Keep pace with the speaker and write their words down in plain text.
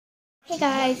Hey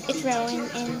guys, it's Rowan,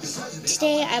 and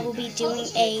today I will be doing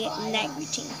a night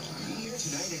routine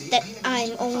that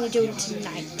I'm only doing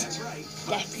tonight.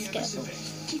 Let's go.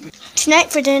 Tonight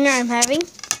for dinner I'm having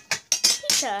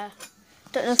pizza.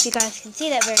 Don't know if you guys can see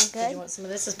that very good. Do you want some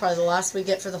of this? This is probably the last we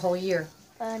get for the whole year.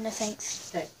 No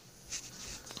thanks. Okay.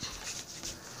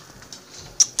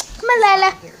 Come on,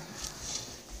 Lila.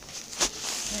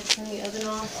 Turn the oven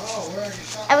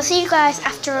off. I will see you guys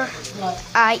after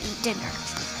I eat dinner.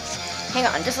 Hang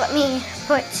on, just let me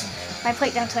put my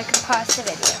plate down so I can pause the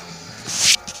video.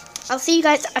 I'll see you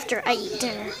guys after I eat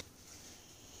dinner.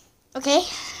 Okay,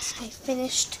 I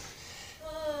finished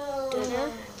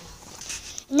dinner.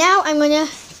 Now I'm gonna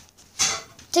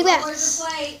take that. Where's the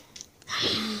plate?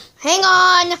 Hang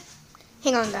on,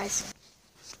 guys.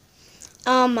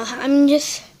 I'm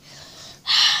just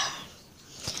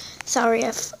sorry.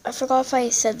 I forgot if I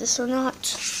said this or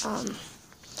not.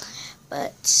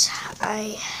 But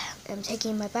I am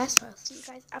taking my bath, so I'll see you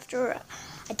guys after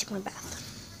I take my bath.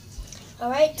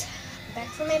 Alright, back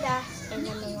from my bath, and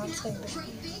then my mom's going to brush me.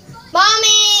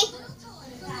 Mommy!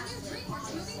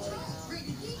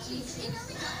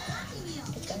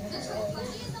 It's gonna hurt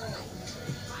really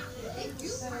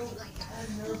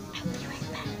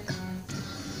bad.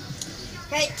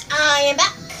 Right, I am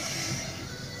back.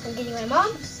 I'm getting my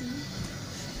mom.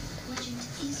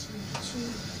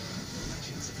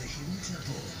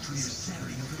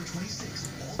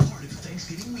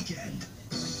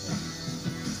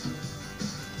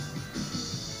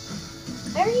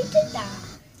 I already did that.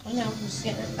 I know, I'm just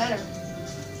getting it better.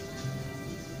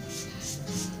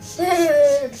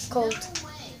 It's cold.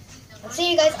 I'll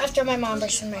see you guys after my mom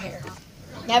brushes my hair.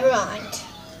 Never mind.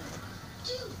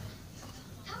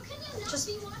 Just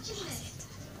they don't want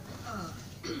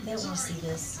to see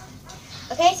this.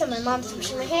 Okay, so my mom's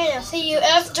brushing my hair, and I'll see you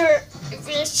after I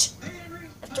finish.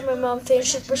 After my mom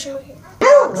finishes brushing my hair.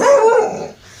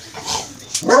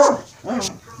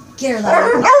 Get her,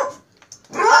 Larry.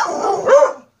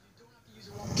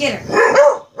 Get her.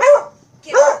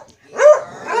 Get her.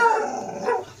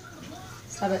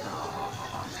 Stop it.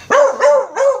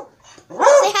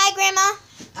 Say hi, Grandma.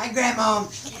 Hi, Grandma.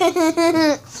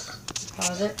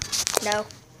 Pause it. No.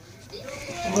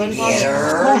 Get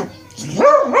her.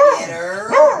 Get her.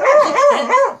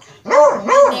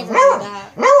 Never do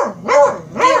that. Get her,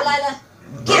 Lila.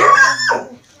 Get her.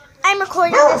 I'm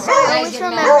recording this, so I always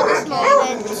remember this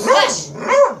moment. Hush.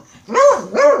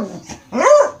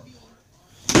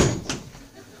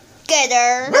 Get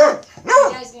her.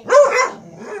 You guys need to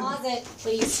pause it,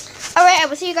 please. Alright, I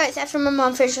will see you guys after my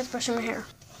mom finishes brushing my hair.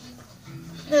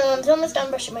 I'm almost done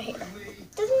brushing my hair.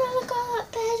 Doesn't that look a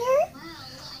lot better?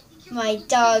 My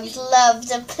dogs love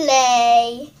to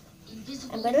play.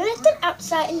 I'm going to let them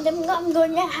outside, and then I'm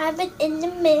going to have an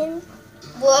M&M.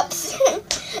 Whoops.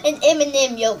 An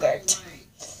M&M yogurt.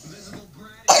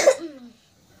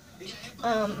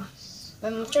 I'm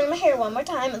going to turn my hair one more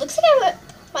time. It looks like I have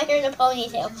my hair in a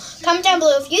ponytail. Comment down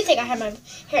below if you think I have my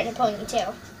hair in a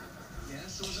ponytail.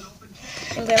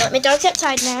 I'm going to let my dogs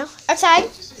outside now. Outside.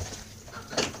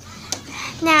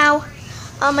 Now,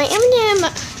 my M&M...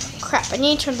 Crap, I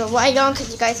need to turn the light on because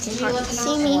you guys can hardly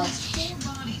see me.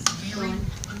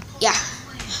 Yeah.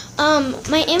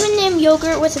 My M&M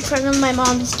yogurt was in front of my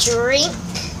mom's drink.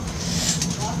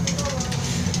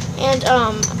 And,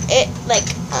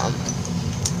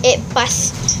 it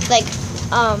busts,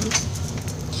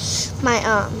 my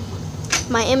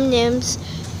M&Ms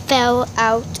fell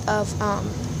out of,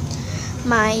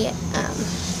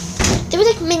 there were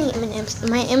like mini M&Ms.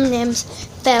 My M&Ms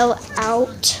fell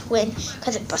out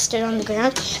because it busted on the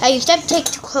ground. I used duct tape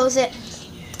to close it,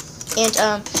 and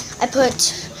I put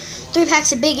 3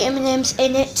 packs of big M&Ms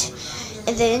in it,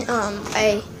 and then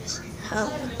I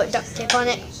put duct tape on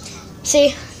it.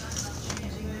 See,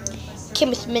 came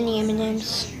with mini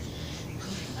M&Ms.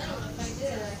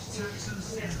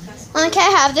 Can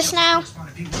I have this now?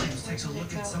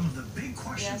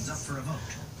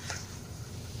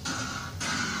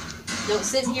 Don't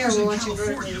sit here. We want your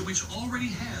birthday.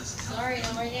 Sorry,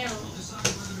 not right now.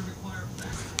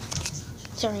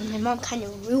 Sorry, my mom kind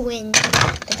of ruined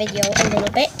the video a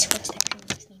little bit, which that kind of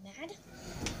makes me mad.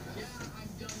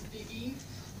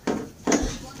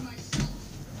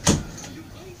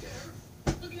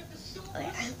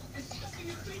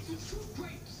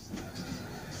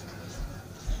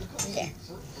 There.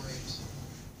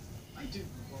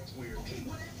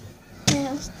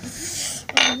 Now,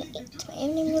 I'm going to eat my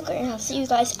M&M yogurt, and I'll see you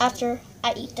guys after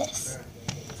I eat this.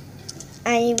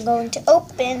 I am going to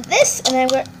open this, and I'm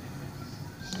going to...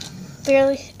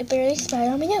 It barely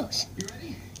splattered on my nose.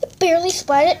 It barely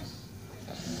splattered.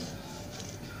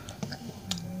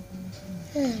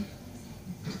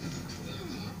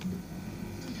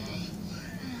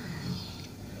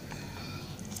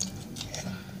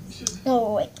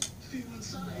 Oh, wait.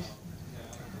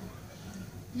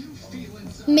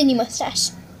 Mini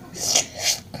mustache.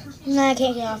 No, I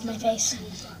can't get it off my face.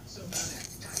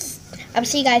 I'll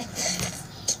see you guys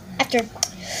after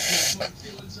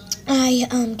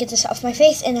I get this off my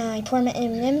face and I pour my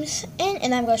M&Ms in,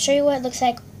 and I'm going to show you what it looks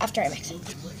like after I mix it.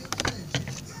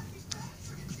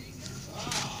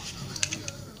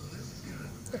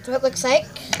 That's what it looks like.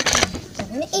 I'm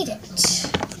going to eat it.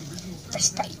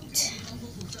 First bite.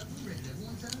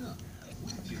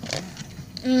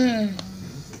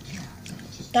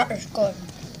 That is good.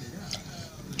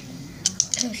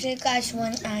 I'll see you guys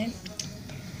when I'm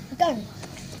done.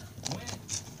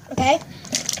 Okay?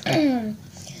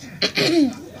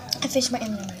 I finished my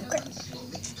M&M yogurt.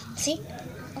 See?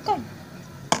 I'm done.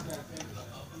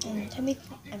 And tell me,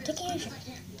 I'm taking a shot.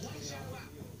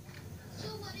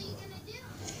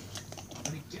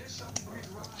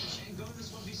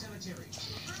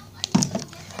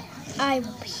 I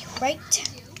will be right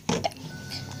back.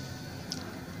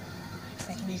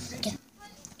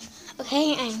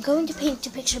 Okay, I'm going to paint the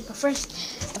picture, but first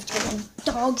I have to get my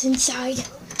dogs inside.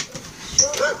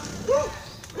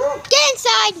 Get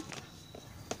inside!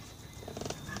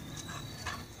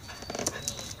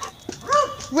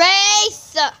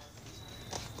 Race!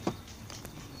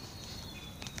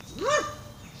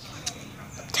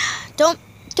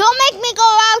 Don't make me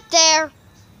go out there.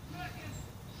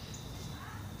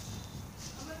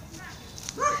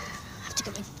 I have to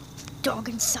get my dog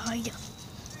inside.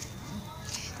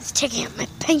 It's taking up my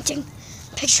painting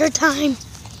picture time.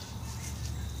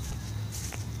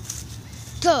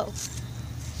 Go.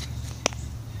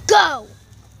 Go.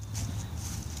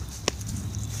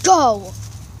 Go.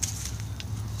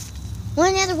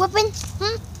 Want another whooping?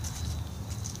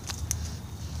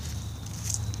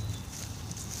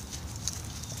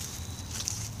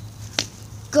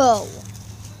 Go.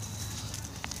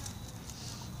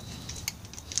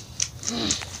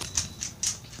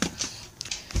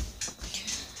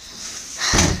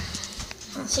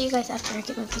 I'll see you guys after I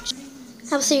get my picture.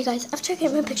 I'll see you guys after I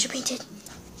get my picture painted.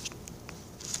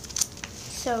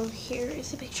 So here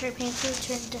is the picture I painted. It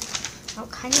turned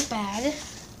out kind of bad. I'll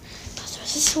throw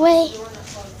this away.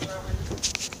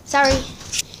 Sorry.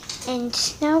 And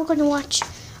now we're going to watch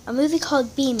a movie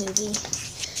called B-Movie.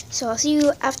 So I'll see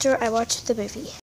you after I watch the movie.